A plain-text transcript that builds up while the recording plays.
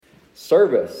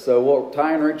service. So what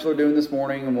Ty and Rachel are doing this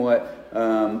morning and what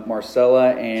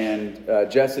Marcella and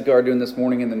Jessica are doing this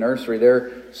morning in the nursery,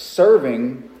 they're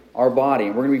serving our body.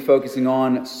 We're going to be focusing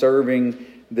on serving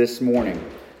this morning.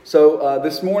 So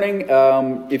this morning,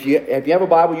 if you have a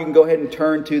Bible, you can go ahead and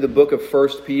turn to the book of 1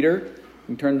 Peter. You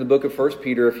can turn to the book of 1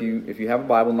 Peter if you have a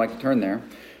Bible and like to turn there.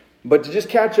 But to just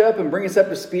catch up and bring us up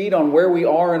to speed on where we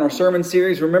are in our sermon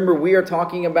series, remember we are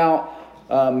talking about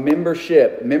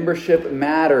membership. Membership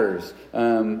matters.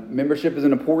 Membership is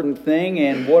an important thing,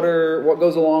 and what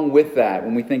goes along with that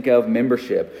when we think of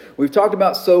membership? We've talked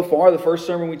about so far, the first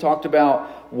sermon we talked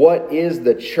about what is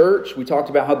the church. We talked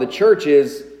about how the church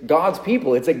is God's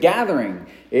people. It's a gathering.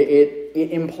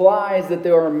 It implies that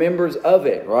there are members of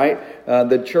it, right?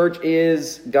 The church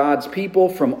is God's people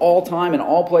from all time and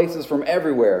all places, from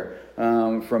everywhere.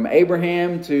 From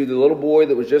Abraham to the little boy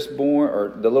that was just born, or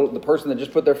the person that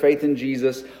just put their faith in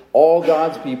Jesus, all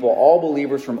God's people, all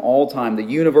believers from all time, the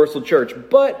universal church.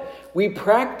 But we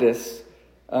practice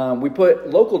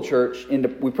local church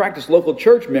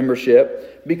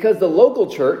membership because the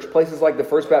local church, places like the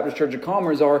First Baptist Church of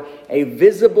Commerce, are a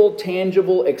visible,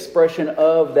 tangible expression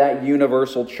of that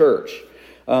universal church.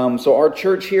 So our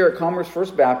church here at Commerce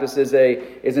First Baptist is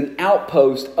an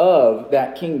outpost of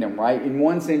that kingdom, right? In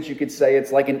one sense, you could say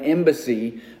it's like an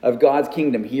embassy of God's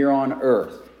kingdom here on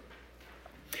earth.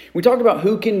 We talked about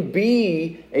who can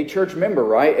be a church member,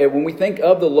 right? And when we think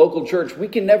of the local church, we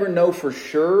can never know for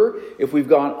sure if we've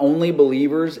got only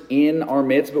believers in our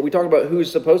midst, but we talk about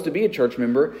who's supposed to be a church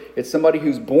member. It's somebody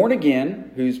who's born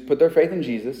again, who's put their faith in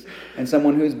Jesus, and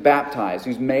someone who's baptized,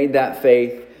 who's made that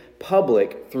faith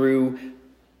public through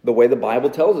the way the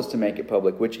Bible tells us to make it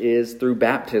public, which is through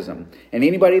baptism. And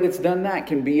anybody that's done that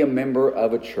can be a member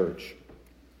of a church.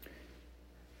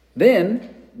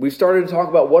 Then we've started to talk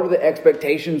about what are the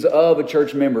expectations of a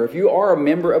church member. If you are a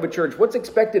member of a church, what's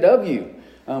expected of you?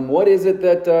 What is it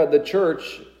that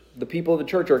the people of the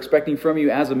church are expecting from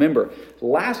you as a member?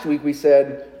 Last week we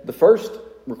said the first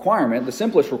requirement, the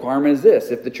simplest requirement is this.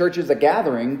 If the church is a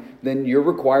gathering, then you're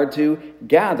required to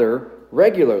gather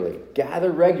regularly.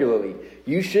 Gather regularly.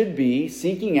 You should be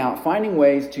seeking out, finding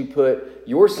ways to put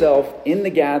yourself in the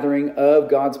gathering of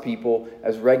God's people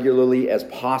as regularly as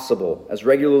possible. As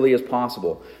regularly as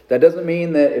possible. That doesn't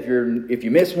mean that if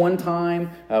you miss one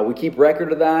time, we keep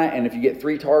record of that, and if you get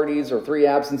 3 tardies or 3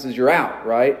 absences, you're out,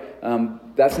 right?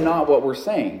 That's not what we're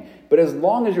saying. But as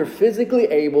long as you're physically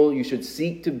able, you should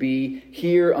seek to be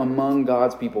here among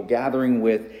God's people, gathering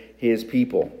with His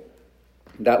people.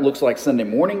 That looks like Sunday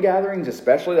morning gatherings,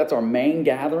 especially. That's our main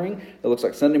gathering. That looks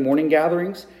like Sunday morning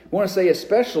gatherings. We want to say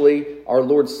especially our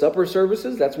Lord's Supper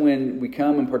services. That's when we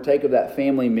come and partake of that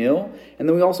family meal. And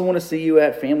then we also want to see you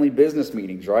at family business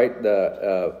meetings, right?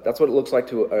 That's what it looks like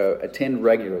to attend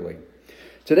regularly.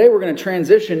 Today we're going to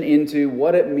transition into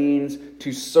what it means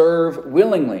to serve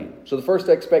willingly. So the first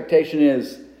expectation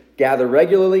is gather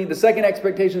regularly. The second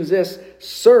expectation is this: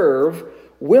 serve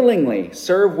willingly.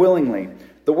 Serve willingly.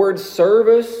 The word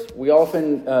service, we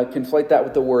often conflate that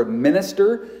with the word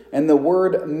minister. And the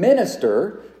word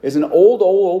minister is an old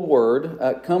word.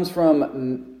 It comes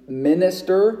from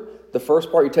minister. The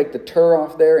first part, you take the ter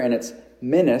off there, and it's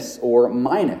minus or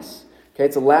minus. Okay,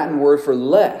 it's a Latin word for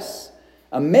less.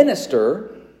 A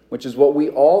minister, which is what we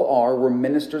all are, we're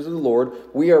ministers of the Lord.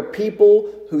 We are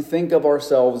people who think of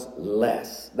ourselves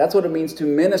less. That's what it means to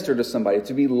minister to somebody.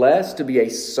 To be less, to be a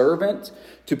servant,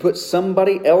 to put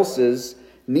somebody else's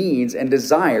needs and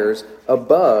desires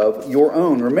above your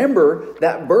own. Remember,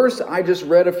 that verse I just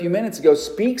read a few minutes ago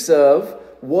speaks of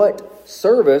what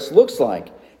service looks like.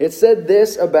 It said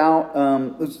this about,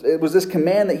 it was this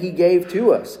command that He gave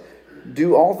to us.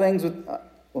 Do all things with,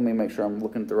 let me make sure I'm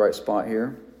looking at the right spot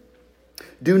here.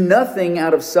 Do nothing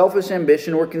out of selfish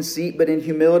ambition or conceit, but in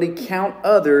humility count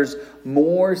others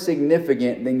more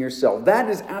significant than yourself. That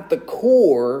is at the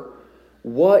core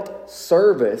what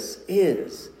service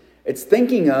is. It's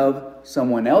thinking of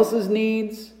someone else's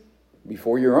needs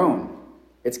before your own.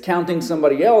 It's counting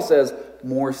somebody else as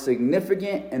more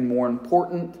significant and more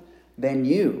important than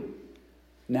you.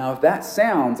 Now, if that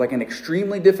sounds like an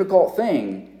extremely difficult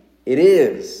thing, it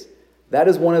is. That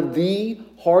is one of the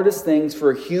hardest things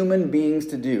for human beings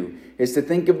to do, is to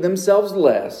think of themselves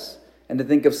less and to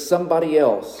think of somebody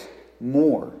else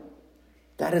more.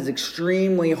 That is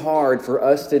extremely hard for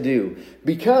us to do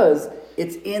because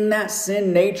it's in that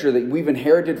sin nature that we've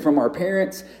inherited from our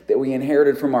parents, that we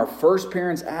inherited from our first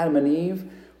parents, Adam and Eve.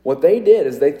 What they did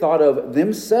is they thought of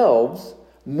themselves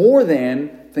more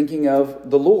than thinking of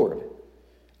the Lord.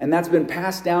 And that's been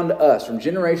passed down to us from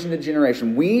generation to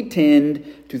generation. We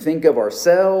tend to think of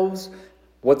ourselves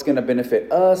what's going to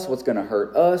benefit us, what's going to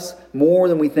hurt us, more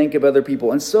than we think of other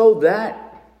people. And so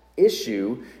that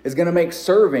issue is going to make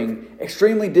serving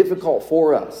extremely difficult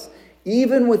for us.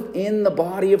 Even within the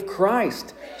body of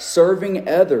Christ, serving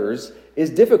others is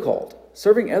difficult.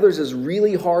 Serving others is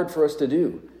really hard for us to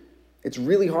do. It's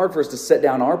really hard for us to set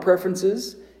down our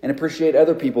preferences and appreciate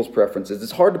other people's preferences.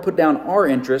 It's hard to put down our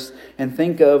interests and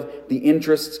think of the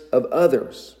interests of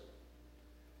others.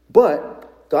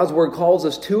 But God's Word calls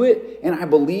us to it, and I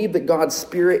believe that God's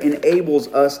Spirit enables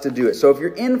us to do it. So if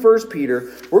you're in 1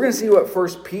 Peter, we're going to see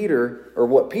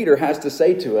what Peter has to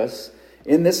say to us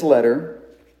in this letter.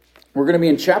 We're going to be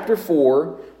in chapter 4.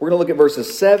 We're going to look at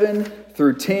verses 7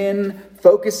 through 10,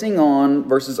 focusing on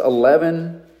verses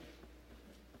 10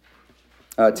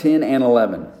 and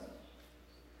 11.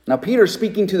 Now, Peter's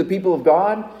speaking to the people of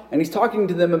God, and he's talking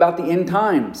to them about the end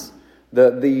times.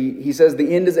 He says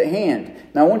the end is at hand.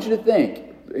 Now, I want you to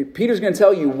think. Peter's going to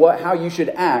tell you how you should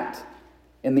act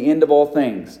in the end of all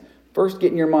things. First,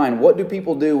 get in your mind, what do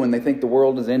people do when they think the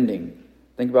world is ending?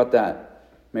 Think about that.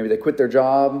 Maybe they quit their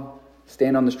job,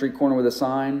 stand on the street corner with a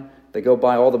sign. They go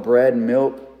buy all the bread and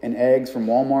milk and eggs from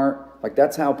Walmart. Like,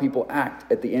 that's how people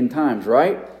act at the end times,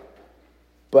 right?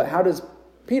 But how does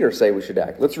Peter say we should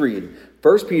act? Let's read.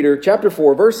 1 Peter chapter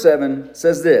 4, verse 7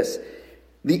 says this: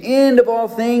 "The end of all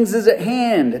things is at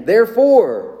hand.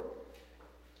 Therefore,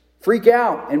 freak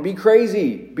out and be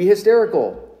crazy, be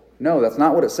hysterical." No, that's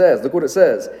not what it says. Look what it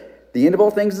says. "The end of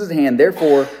all things is at hand.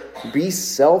 Therefore, be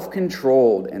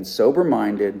self-controlled and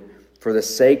sober-minded for the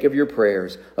sake of your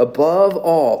prayers. Above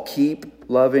all, keep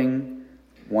loving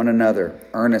one another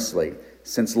earnestly,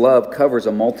 since love covers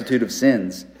a multitude of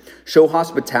sins. Show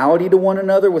hospitality to one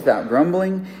another without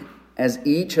grumbling. As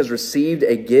each has received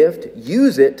a gift,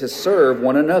 use it to serve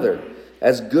one another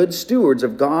as good stewards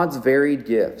of God's varied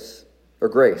gifts or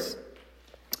grace.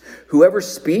 Whoever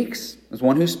speaks as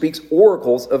one who speaks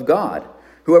oracles of God.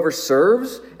 Whoever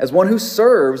serves as one who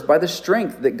serves by the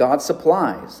strength that God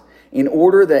supplies, in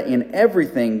order that in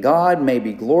everything God may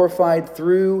be glorified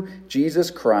through Jesus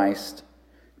Christ.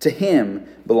 To him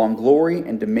belong glory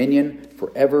and dominion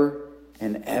forever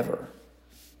and ever."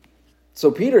 So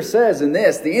Peter says in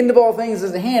this, the end of all things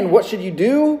is at hand. What should you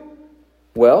do?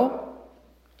 Well,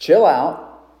 chill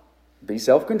out, be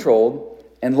self-controlled,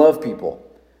 and love people.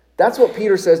 That's what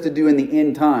Peter says to do in the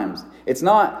end times. It's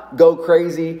not go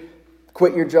crazy,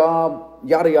 quit your job,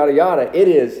 yada, yada, yada. It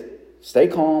is stay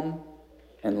calm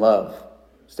and love.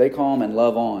 Stay calm and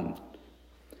love on.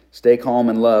 Stay calm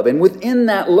and love. And within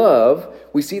that love,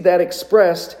 we see that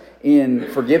expressed in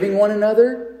forgiving one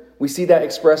another. We see that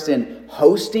expressed in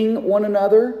hosting one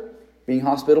another, being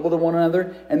hospitable to one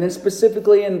another. And then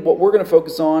specifically in what we're going to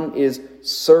focus on is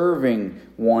serving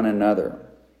one another.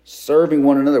 Serving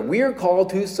one another. We are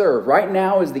called to serve. Right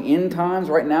now is the end times.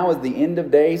 Right now is the end of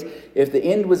days. If the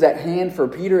end was at hand for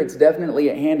Peter, it's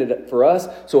definitely at hand for us.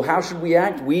 So how should we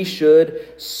act? We should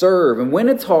serve. And when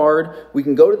it's hard, we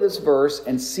can go to this verse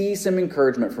and see some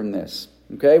encouragement from this.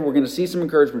 Okay, we're going to see some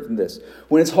encouragement from this.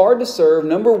 When it's hard to serve,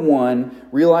 number one,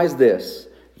 realize this.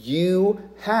 You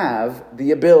have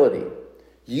the ability.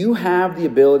 You have the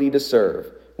ability to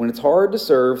serve. When it's hard to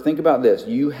serve, think about this.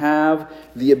 You have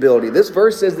the ability. This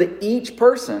verse says that each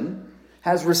person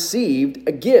has received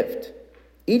a gift.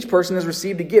 Each person has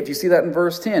received a gift. You see that in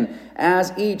verse 10.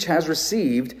 As each has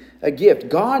received a gift.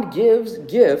 God gives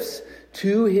gifts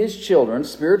to his children,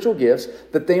 spiritual gifts,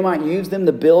 that they might use them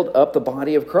to build up the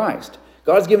body of Christ.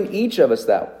 God's given each of us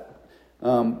that.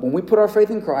 When we put our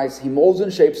faith in Christ, he molds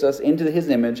and shapes us into his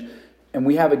image, and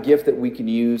we have a gift that we can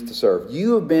use to serve.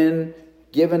 You have been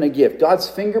given a gift. God's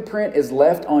fingerprint is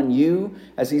left on you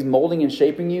as he's molding and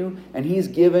shaping you, and he's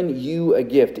given you a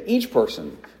gift. Each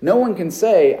person. No one can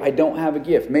say, I don't have a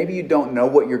gift. Maybe you don't know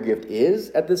what your gift is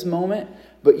at this moment,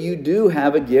 but you do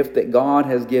have a gift that God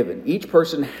has given. Each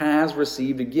person has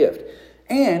received a gift.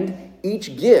 And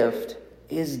each gift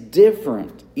is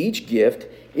different. Each gift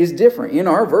is different. In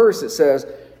our verse, it says,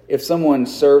 if someone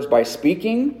serves by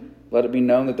speaking, let it be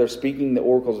known that they're speaking the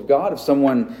oracles of God. If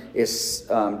someone is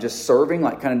just serving,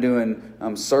 like kind of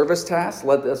doing service tasks,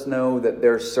 let us know that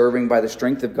they're serving by the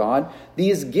strength of God.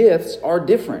 These gifts are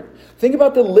different. Think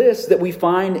about the list that we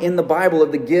find in the Bible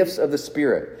of the gifts of the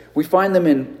Spirit. We find them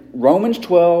in Romans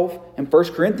 12 and 1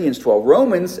 Corinthians 12.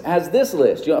 Romans has this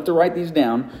list. You don't have to write these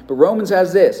down, but Romans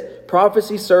has this: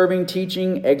 prophecy, serving,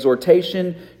 teaching,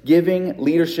 exhortation, giving,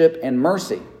 leadership, and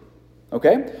mercy.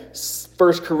 Okay?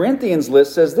 1 Corinthians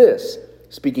list says this: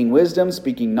 speaking wisdom,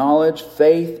 speaking knowledge,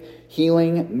 faith,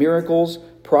 healing, miracles,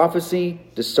 prophecy,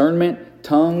 discernment,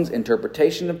 tongues,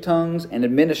 interpretation of tongues, and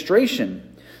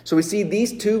administration. So we see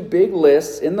these two big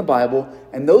lists in the Bible,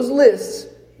 and those lists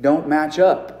don't match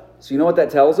up. So you know what that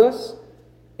tells us?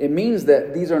 It means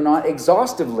that these are not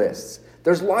exhaustive lists.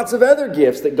 There's lots of other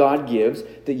gifts that God gives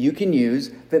that you can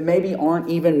use that maybe aren't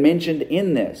even mentioned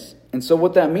in this. And so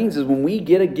what that means is when we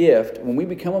get a gift, when we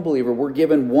become a believer, we're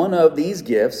given one of these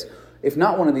gifts, if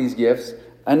not one of these gifts,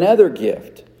 another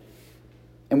gift.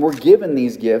 And we're given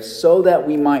these gifts so that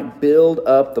we might build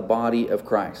up the body of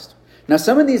Christ. Now,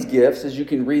 some of these gifts, as you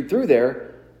can read through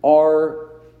there, are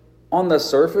on the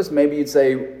surface, maybe you'd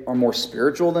say, are more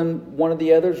spiritual than one of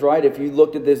the others, right? If you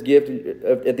looked at this gift,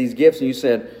 at these gifts, and you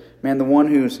said, man, the one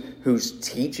who's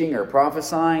teaching or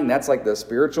prophesying, that's like the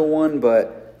spiritual one,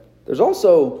 but there's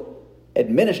also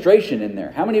administration in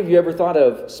there. How many of you ever thought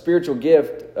of spiritual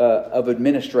gift of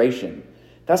administration?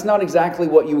 That's not exactly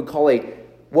what we would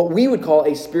call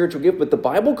a spiritual gift, but the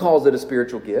Bible calls it a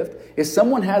spiritual gift. If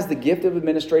someone has the gift of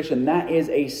administration, that is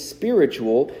a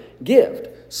spiritual gift.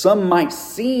 Some might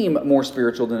seem more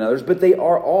spiritual than others, but they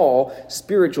are all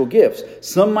spiritual gifts.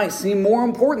 Some might seem more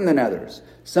important than others.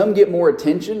 Some get more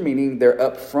attention, meaning they're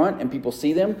up front and people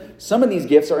see them. Some of these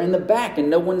gifts are in the back and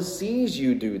no one sees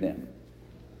you do them.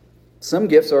 Some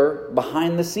gifts are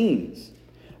behind the scenes.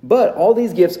 But all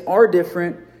these gifts are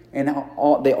different, and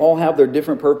they all have their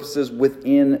different purposes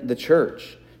within the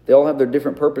church. They all have their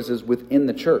different purposes within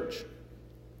the church.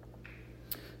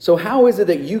 So how is it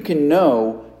that you can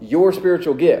know your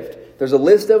spiritual gift? There's a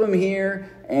list of them here,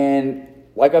 and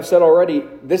like I've said already,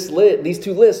 these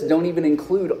two lists don't even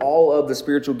include all of the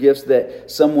spiritual gifts that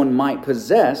someone might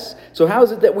possess. So how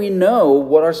is it that we know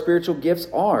what our spiritual gifts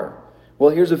are? Well,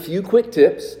 here's a few quick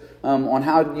tips on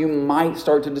how you might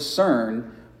start to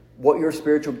discern what your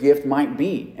spiritual gift might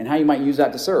be and how you might use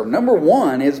that to serve. Number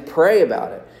one is pray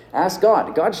about it. Ask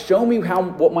God, God, show me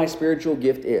what my spiritual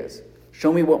gift is.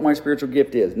 Show me what my spiritual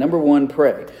gift is. Number one,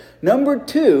 pray. Number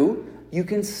two, you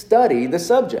can study the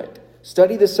subject.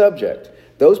 Study the subject.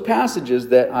 Those passages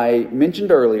that I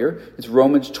mentioned earlier, it's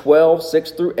Romans 12,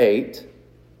 6 through 8,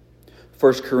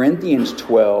 1 Corinthians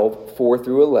 12, 4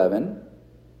 through 11.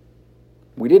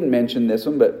 We didn't mention this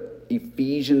one, but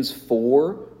Ephesians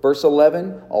 4, verse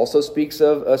 11 also speaks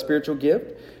of a spiritual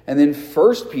gift. And then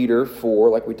 1 Peter 4,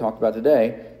 like we talked about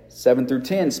today, 7 through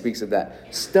 10 speaks of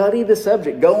that. Study the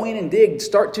subject. Go in and dig.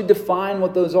 Start to define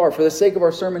what those are. For the sake of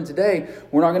our sermon today,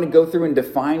 we're not going to go through and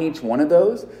define each one of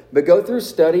those, but go through,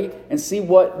 study, and see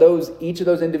what each of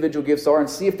those individual gifts are and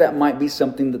see if that might be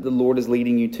something that the Lord is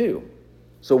leading you to.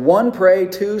 So 1, pray.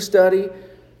 2, study.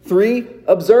 3,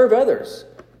 observe others.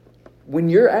 When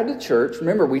you're at a church,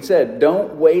 remember we said,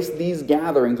 don't waste these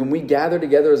gatherings. When we gather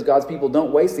together as God's people,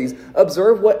 don't waste these.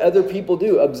 Observe what other people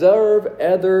do. Observe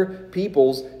other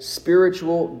people's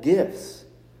spiritual gifts.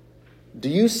 Do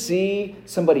you see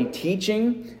somebody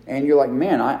teaching and you're like,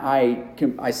 man,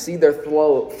 I see their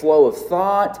flow of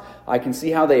thought. I can see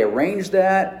how they arrange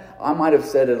that. I might have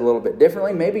said it a little bit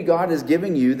differently. Maybe God is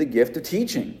giving you the gift of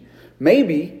teaching.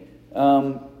 Maybe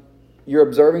you're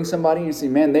observing somebody and you see,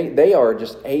 man, they are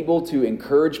just able to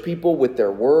encourage people with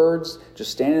their words,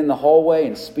 just standing in the hallway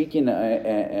and speaking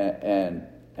an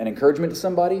encouragement to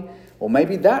somebody. Well,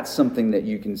 maybe that's something that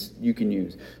you can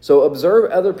use. So observe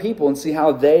other people and see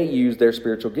how they use their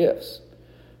spiritual gifts.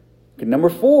 Okay, number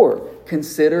 4,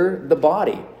 consider the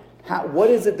body.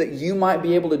 What is it that you might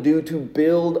be able to do to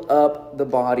build up the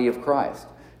body of Christ?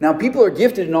 Now, people are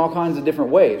gifted in all kinds of different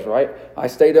ways, right? I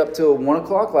stayed up till 1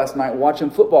 o'clock last night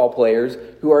watching football players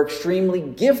who are extremely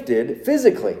gifted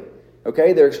physically.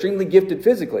 Okay, they're extremely gifted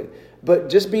physically. But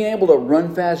just being able to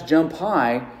run fast, jump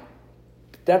high,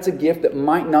 that's a gift that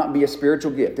might not be a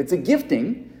spiritual gift. It's a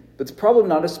gifting, but it's probably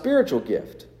not a spiritual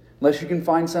gift. Unless you can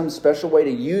find some special way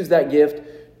to use that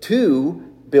gift to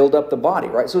build up the body,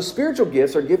 right? So spiritual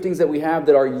gifts are giftings that we have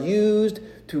that are used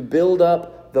to build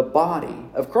up the body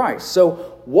of Christ.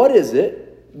 So what is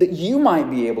it that you might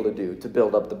be able to do to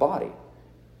build up the body?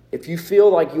 If you feel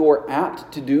like you're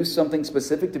apt to do something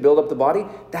specific to build up the body,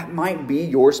 that might be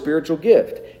your spiritual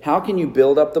gift. How can you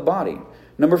build up the body?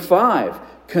 Number 5,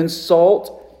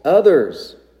 consult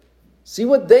others. See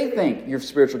what they think your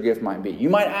spiritual gift might be. You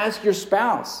might ask your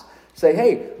spouse, say,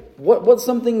 hey, what's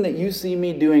something that you see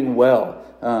me doing well?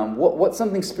 What's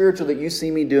something spiritual that you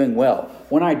see me doing well?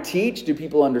 When I teach, do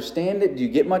people understand it? Do you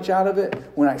get much out of it?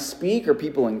 When I speak, are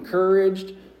people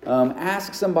encouraged?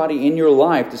 Ask somebody in your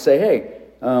life to say, hey,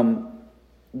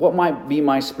 what might be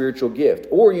my spiritual gift?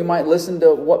 Or you might listen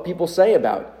to what people say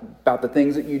about the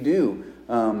things that you do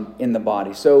in the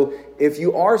body. So if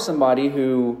you are somebody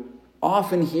who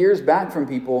often hears back from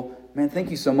people, man,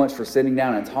 thank you so much for sitting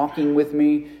down and talking with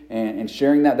me and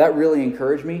sharing that. That really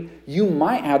encouraged me. You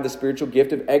might have the spiritual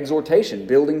gift of exhortation,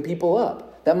 building people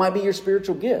up. That might be your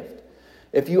spiritual gift.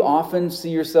 If you often see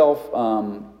yourself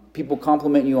people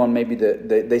compliment you on maybe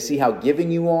they see how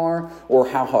giving you are or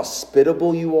how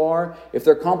hospitable you are, if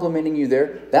they're complimenting you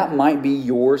there, that might be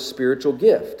your spiritual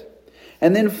gift.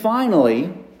 And then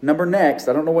finally, next,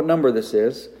 I don't know what number this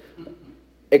is,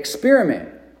 experiment.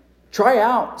 Try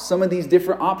out some of these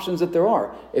different options that there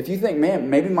are. If you think, man,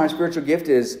 maybe my spiritual gift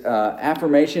is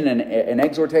affirmation and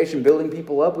exhortation, building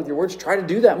people up with your words, try to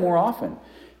do that more often.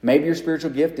 Maybe your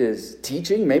spiritual gift is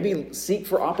teaching. Maybe seek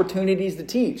for opportunities to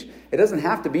teach. It doesn't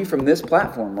have to be from this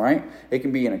platform, right? It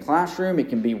can be in a classroom. It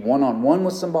can be one-on-one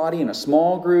with somebody in a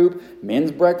small group,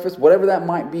 men's breakfast, whatever that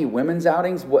might be, women's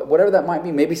outings, whatever that might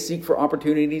be. Maybe seek for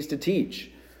opportunities to teach.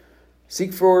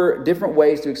 Seek for different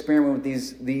ways to experiment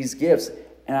with these gifts.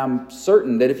 And I'm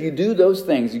certain that if you do those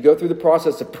things, you go through the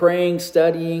process of praying,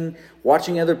 studying,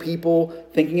 watching other people,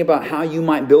 thinking about how you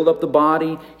might build up the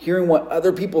body, hearing what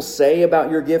other people say about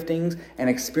your giftings, and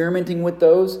experimenting with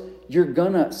those,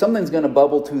 something's gonna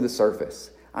bubble to the surface.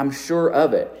 I'm sure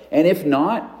of it. And if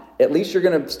not, at least you're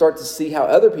gonna start to see how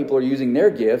other people are using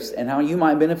their gifts and how you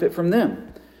might benefit from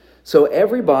them. So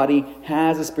everybody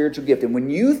has a spiritual gift. And when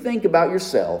you think about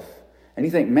yourself and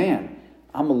you think, man,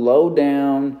 I'm low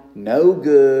down, no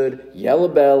good,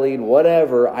 yellow-bellied,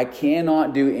 whatever. I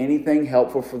cannot do anything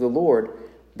helpful for the Lord.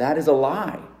 That is a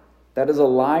lie. That is a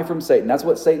lie from Satan. That's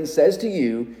what Satan says to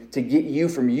you to get you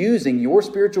from using your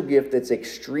spiritual gift that's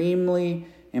extremely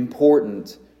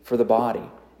important for the body.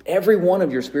 Every one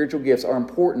of your spiritual gifts are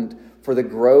important for the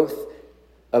growth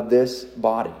of this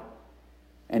body.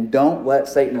 And don't let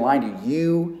Satan lie to you.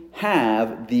 You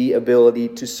have the ability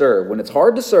to serve. When it's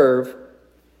hard to serve,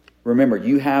 remember,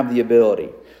 you have the ability.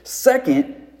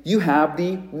 Second, you have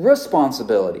the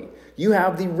responsibility. You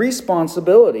have the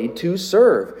responsibility to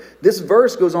serve. This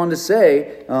verse goes on to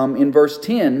say, in verse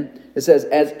 10, it says,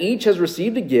 as each has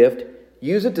received a gift,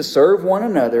 use it to serve one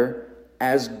another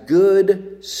as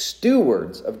good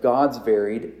stewards of God's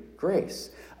varied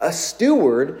grace. A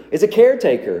steward is a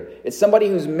caretaker. It's somebody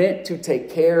who's meant to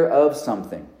take care of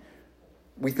something.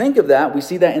 We think of that. We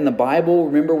see that in the Bible.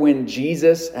 Remember when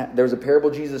there was a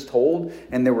parable Jesus told,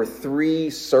 and there were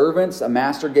 3 servants. A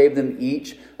master gave them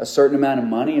each a certain amount of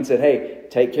money and said, hey,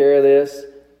 take care of this.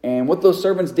 And what those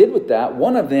servants did with that,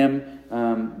 one of them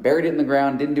buried it in the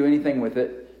ground, didn't do anything with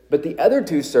it. But the other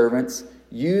 2 servants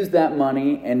used that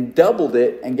money and doubled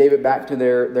it and gave it back to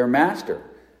their master.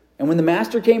 And when the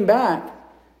master came back,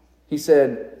 he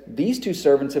said, these 2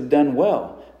 servants have done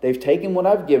well. They've taken what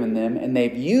I've given them and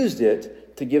they've used it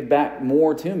to give back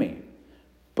more to me.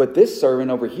 But this servant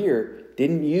over here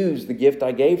didn't use the gift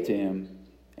I gave to him,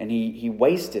 and he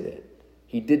wasted it.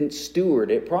 He didn't steward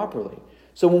it properly.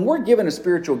 So when we're given a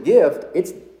spiritual gift,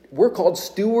 we're called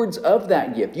stewards of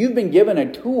that gift. You've been given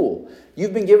a tool.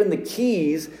 You've been given the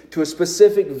keys to a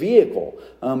specific vehicle.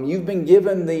 You've been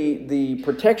given the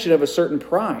protection of a certain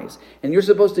prize, and you're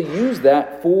supposed to use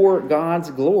that for God's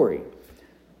glory.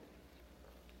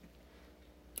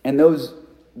 And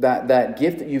that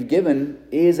gift that you've given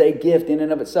is a gift in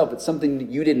and of itself. It's something that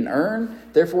you didn't earn.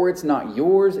 Therefore, it's not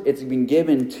yours. It's been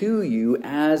given to you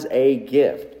as a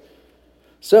gift.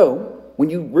 So, when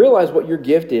you realize what your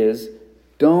gift is,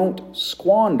 don't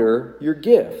squander your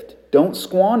gift. Don't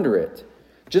squander it.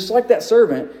 Just like that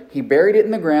servant, he buried it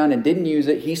in the ground and didn't use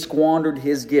it. He squandered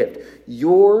his gift.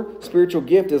 Your spiritual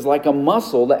gift is like a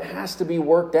muscle that has to be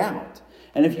worked out.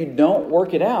 And if you don't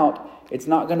work it out, it's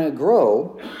not going to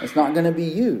grow. It's not going to be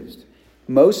used.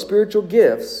 Most spiritual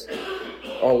gifts,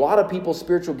 or a lot of people's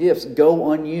spiritual gifts,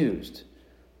 go unused.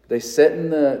 They sit in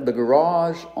the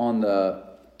garage on the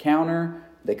counter.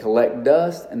 They collect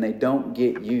dust and they don't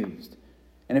get used.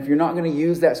 And if you're not going to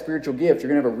use that spiritual gift,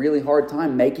 you're going to have a really hard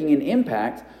time making an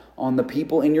impact on the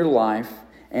people in your life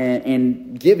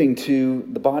and giving to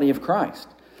the body of Christ.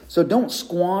 So don't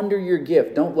squander your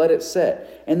gift. Don't let it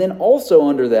sit. And then also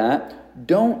under that,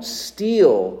 don't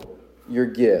steal your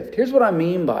gift. Here's what I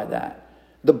mean by that.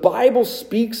 The Bible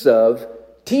speaks of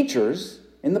teachers.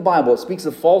 In the Bible, it speaks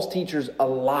of false teachers a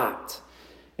lot.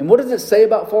 And what does it say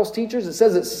about false teachers? It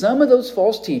says that some of those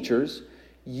false teachers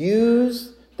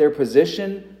use their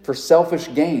position for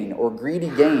selfish gain or greedy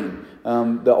gain.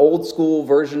 The old school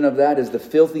version of that is the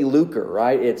filthy lucre,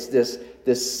 right? It's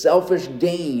this selfish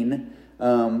gain,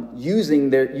 using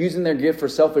their gift for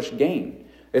selfish gain.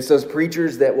 It's those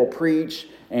preachers that will preach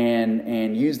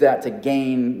and use that to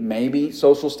gain maybe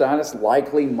social status,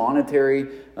 likely monetary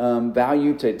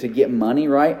value to get money,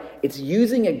 right? It's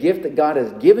using a gift that God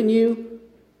has given you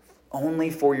only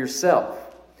for yourself.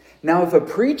 Now, if a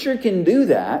preacher can do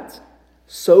that,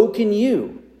 so can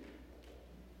you.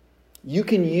 You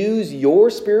can use your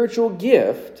spiritual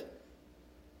gift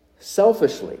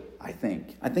selfishly, I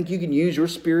think. I think you can use your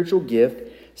spiritual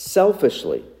gift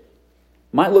selfishly.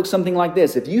 might look something like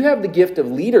this. If you have the gift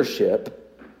of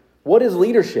leadership, what is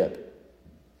leadership?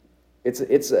 It's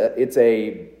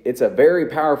a very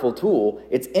powerful tool.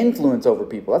 It's influence over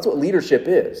people. That's what leadership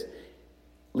is.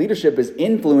 Leadership is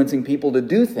influencing people to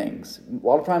do things. A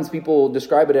lot of times people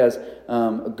describe it as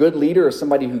a good leader or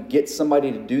somebody who gets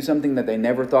somebody to do something that they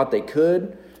never thought they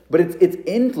could. But it's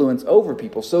influence over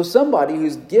people. So somebody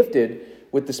who's gifted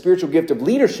with the spiritual gift of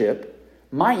leadership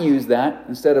might use that,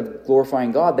 instead of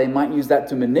glorifying God, they might use that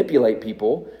to manipulate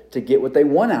people to get what they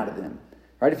want out of them.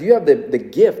 Right? If you have the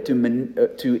gift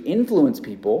to influence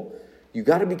people, you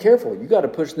got to be careful. You got to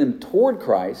push them toward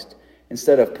Christ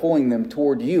instead of pulling them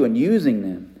toward you and using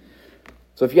them.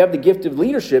 So if you have the gift of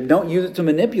leadership, don't use it to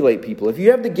manipulate people. If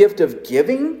you have the gift of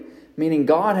giving, meaning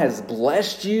God has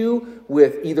blessed you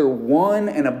with either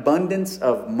an abundance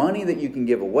of money that you can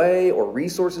give away or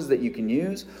resources that you can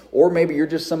use, or maybe you're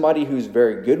just somebody who's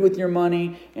very good with your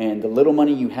money and the little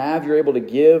money you have, you're able to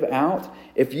give out.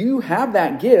 If you have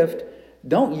that gift,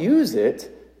 don't use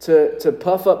it to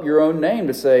puff up your own name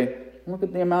to say, look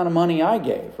at the amount of money I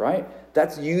gave, right?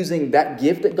 That's using that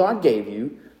gift that God gave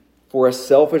you for a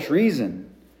selfish reason.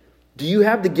 Do you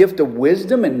have the gift of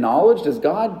wisdom and knowledge? Does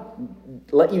God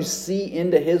let you see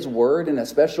into His Word in a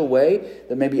special way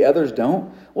that maybe others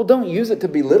don't? Well, don't use it to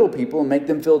belittle people and make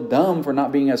them feel dumb for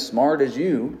not being as smart as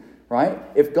you, right?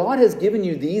 If God has given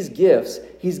you these gifts,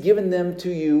 He's given them to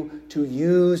you to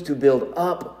use to build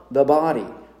up the body,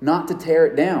 not to tear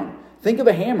it down. Think of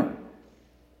a hammer.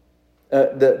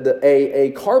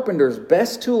 A carpenter's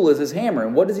best tool is his hammer.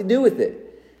 And what does he do with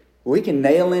it? Well, he can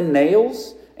nail in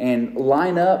nails and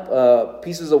line up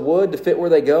pieces of wood to fit where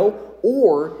they go.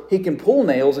 Or he can pull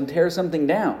nails and tear something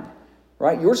down.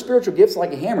 Right? Your spiritual gift's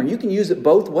like a hammer. You can use it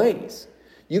both ways.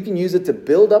 You can use it to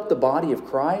build up the body of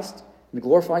Christ and to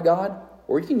glorify God.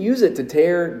 Or you can use it to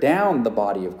tear down the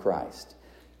body of Christ.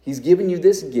 He's given you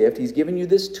this gift. He's given you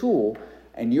this tool.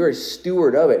 And you're a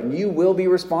steward of it. And you will be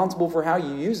responsible for how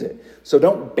you use it. So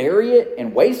don't bury it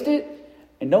and waste it.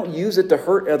 And don't use it to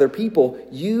hurt other people.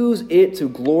 Use it to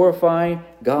glorify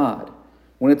God.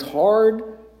 When it's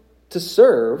hard to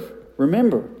serve,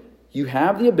 remember, you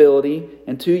have the ability.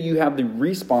 And 2, you have the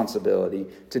responsibility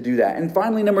to do that. And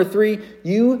finally, number 3,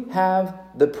 you have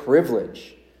the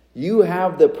privilege. You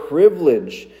have the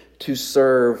privilege to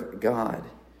serve God.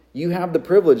 You have the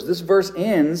privilege. This verse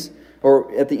ends,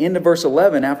 or at the end of verse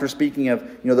 11, after speaking of,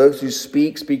 those who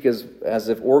speak as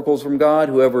if oracles from God.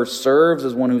 Whoever serves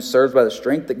is one who serves by the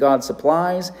strength that God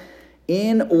supplies,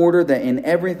 in order that in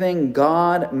everything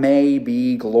God may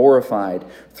be glorified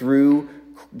through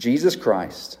Jesus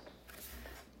Christ.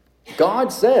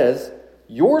 God says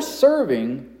your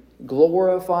serving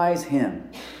glorifies Him.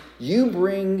 You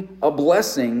bring a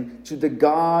blessing to the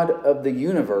God of the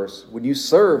universe when you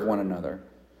serve one another.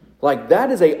 Like, that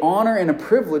is an honor and a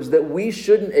privilege that we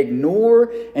shouldn't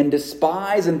ignore and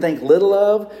despise and think little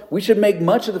of. We should make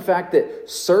much of the fact that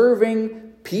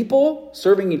serving people,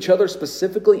 serving each other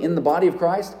specifically in the body of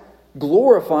Christ,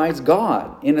 glorifies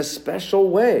God in a special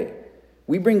way.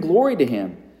 We bring glory to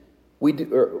Him.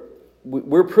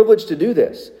 We're privileged to do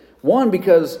this. One,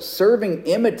 because serving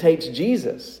imitates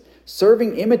Jesus.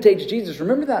 Serving imitates Jesus.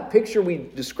 Remember that picture we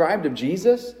described of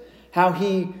Jesus? How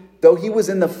though He was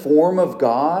in the form of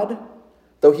God,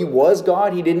 though He was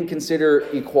God, He didn't consider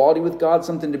equality with God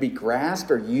something to be grasped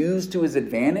or used to His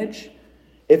advantage.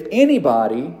 If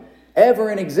anybody ever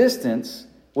in existence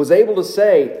was able to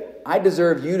say, I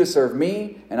deserve you to serve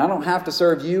me, and I don't have to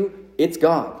serve you, it's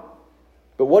God.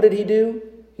 But what did He do?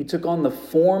 He took on the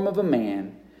form of a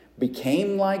man,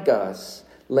 became like us,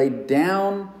 laid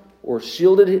down or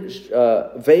veiled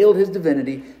His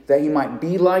divinity, that He might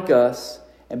be like us,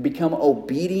 and become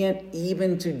obedient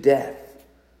even to death.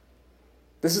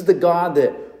 This is the God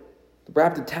that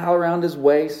wrapped a towel around His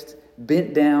waist,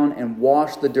 bent down, and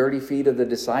washed the dirty feet of the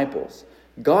disciples.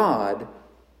 God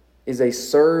is a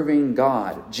serving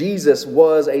God. Jesus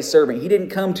was a servant. He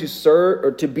didn't come to serve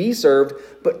or to be served,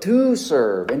 but to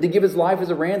serve and to give His life as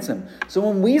a ransom. So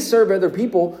when we serve other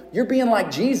people, you're being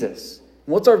like Jesus.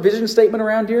 What's our vision statement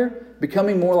around here?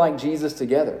 Becoming more like Jesus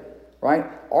together. Right?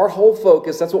 Our whole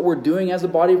focus, that's what we're doing as a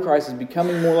body of Christ, is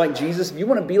becoming more like Jesus. If you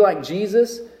want to be like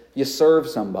Jesus, you serve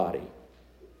somebody.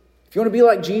 If you want to be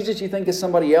like Jesus, you think of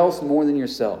somebody else more than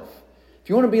yourself. If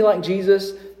you want to be like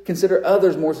Jesus, consider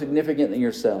others more significant than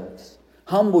yourselves.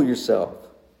 Humble yourself.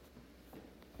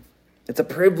 It's a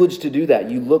privilege to do that.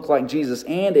 You look like Jesus,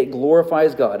 and it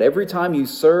glorifies God. Every time you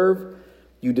serve,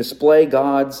 you display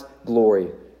God's glory.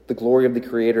 The glory of the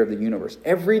Creator of the universe.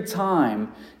 Every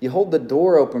time you hold the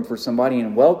door open for somebody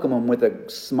and welcome them with a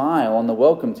smile on the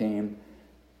welcome team,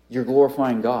 you're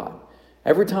glorifying God.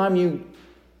 Every time you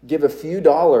give a few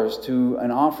dollars to an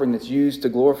offering that's used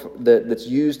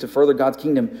to further God's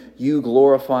kingdom, you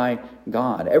glorify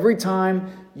God. Every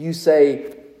time you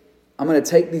say, I'm going to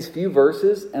take these few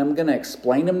verses and I'm going to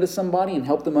explain them to somebody and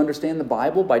help them understand the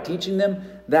Bible by teaching them,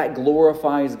 that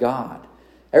glorifies God.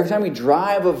 Every time you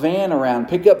drive a van around,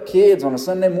 pick up kids on a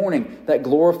Sunday morning, that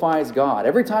glorifies God.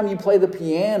 Every time you play the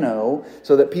piano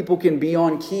so that people can be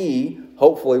on key,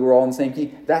 hopefully we're all in the same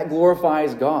key, that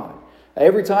glorifies God.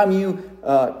 Every time you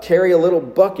carry a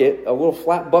little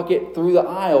flat bucket through the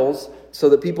aisles so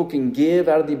that people can give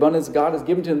out of the abundance God has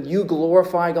given to them, you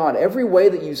glorify God. Every way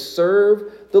that you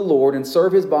serve the Lord and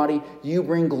serve His body, you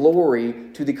bring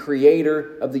glory to the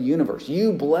Creator of the universe.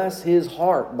 You bless His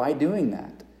heart by doing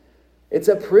that. It's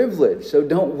a privilege, so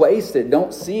don't waste it.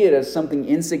 Don't see it as something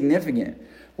insignificant.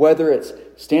 Whether it's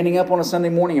standing up on a Sunday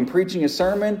morning and preaching a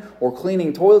sermon or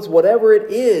cleaning toilets, whatever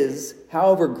it is,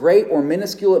 however great or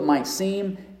minuscule it might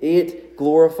seem, it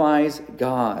glorifies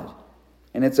God.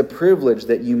 And it's a privilege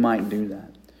that you might do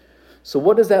that. So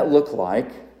what does that look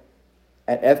like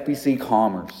at FBC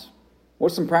Commerce?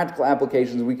 What are some practical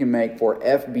applications we can make for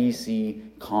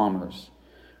FBC Commerce?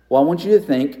 Well, I want you to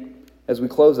think, as we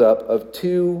close up, of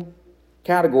two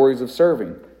categories of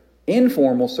serving: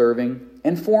 informal serving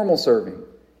and formal serving.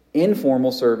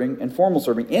 Informal serving and formal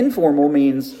serving. Informal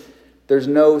means there's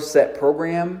no set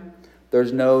program,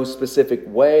 there's no specific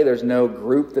way, there's no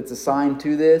group that's assigned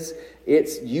to this.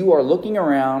 It's you are looking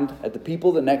around at the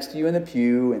people that next to you in the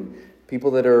pew and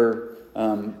people that are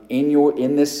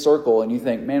in this circle, and you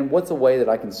think, man, what's a way that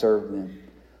I can serve them?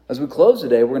 As we close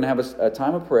today, we're going to have a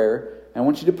time of prayer, and I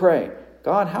want you to pray,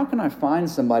 God, how can I find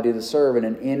somebody to serve in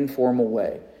an informal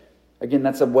way? Again,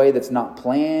 that's a way that's not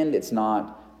planned,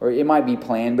 or it might be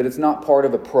planned, but it's not part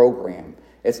of a program.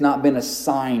 It's not been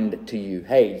assigned to you.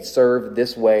 Hey, serve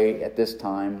this way at this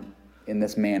time in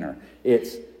this manner.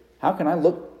 It's, how can I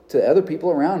look to other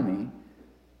people around me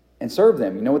and serve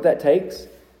them? You know what that takes?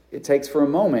 It takes for a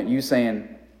moment you saying,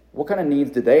 what kind of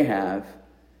needs do they have?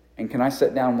 And can I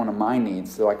set down one of my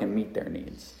needs so I can meet their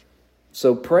needs?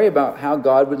 So pray about how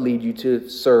God would lead you to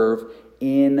serve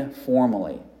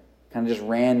informally, kind of just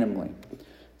randomly.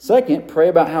 Second, pray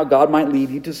about how God might lead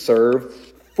you to serve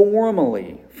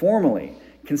formally.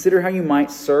 Consider how you might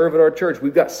serve at our church.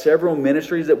 We've got several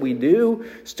ministries that we do: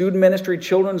 student ministry,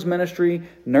 children's ministry,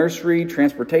 nursery,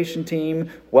 transportation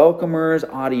team, welcomers,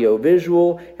 audio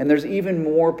visual, and there's even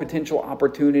more potential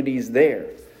opportunities there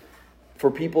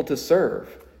for people to serve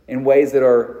in ways that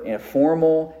are in a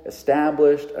formal,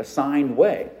 established, assigned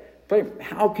way. But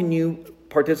how can you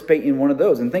participate in one of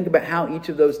those? And think about how each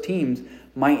of those teams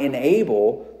might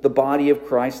enable the body of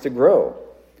Christ to grow.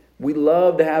 We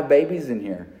love to have babies in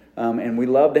here, and we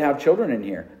love to have children in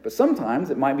here. But sometimes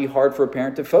it might be hard for a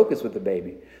parent to focus with the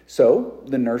baby. So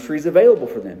the nursery is available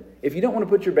for them. If you don't want to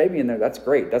put your baby in there, that's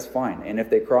great. That's fine. And if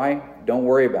they cry, don't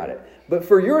worry about it. But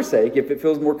for your sake, if it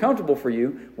feels more comfortable for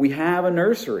you, we have a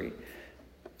nursery.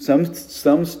 Some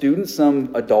students,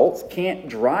 some adults can't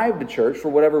drive to church for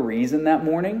whatever reason that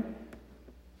morning.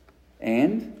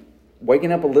 And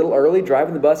waking up a little early,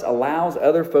 driving the bus, allows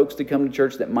other folks to come to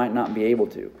church that might not be able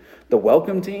to. The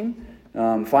welcome team,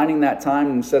 finding that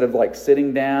time instead of like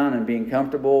sitting down and being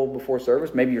comfortable before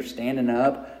service, maybe you're standing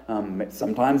up,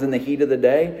 sometimes in the heat of the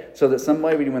day, so that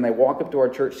somebody, when they walk up to our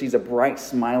church, sees a bright,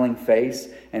 smiling face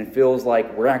and feels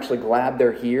like we're actually glad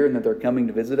they're here and that they're coming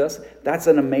to visit us. That's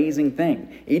an amazing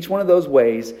thing. Each one of those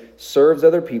ways serves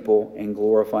other people and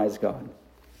glorifies God.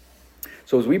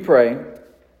 So as we pray,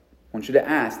 I want you to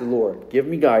ask the Lord, give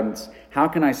me guidance. How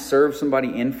can I serve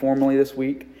somebody informally this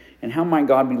week? And how might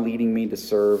God be leading me to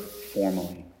serve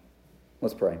formally?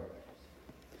 Let's pray.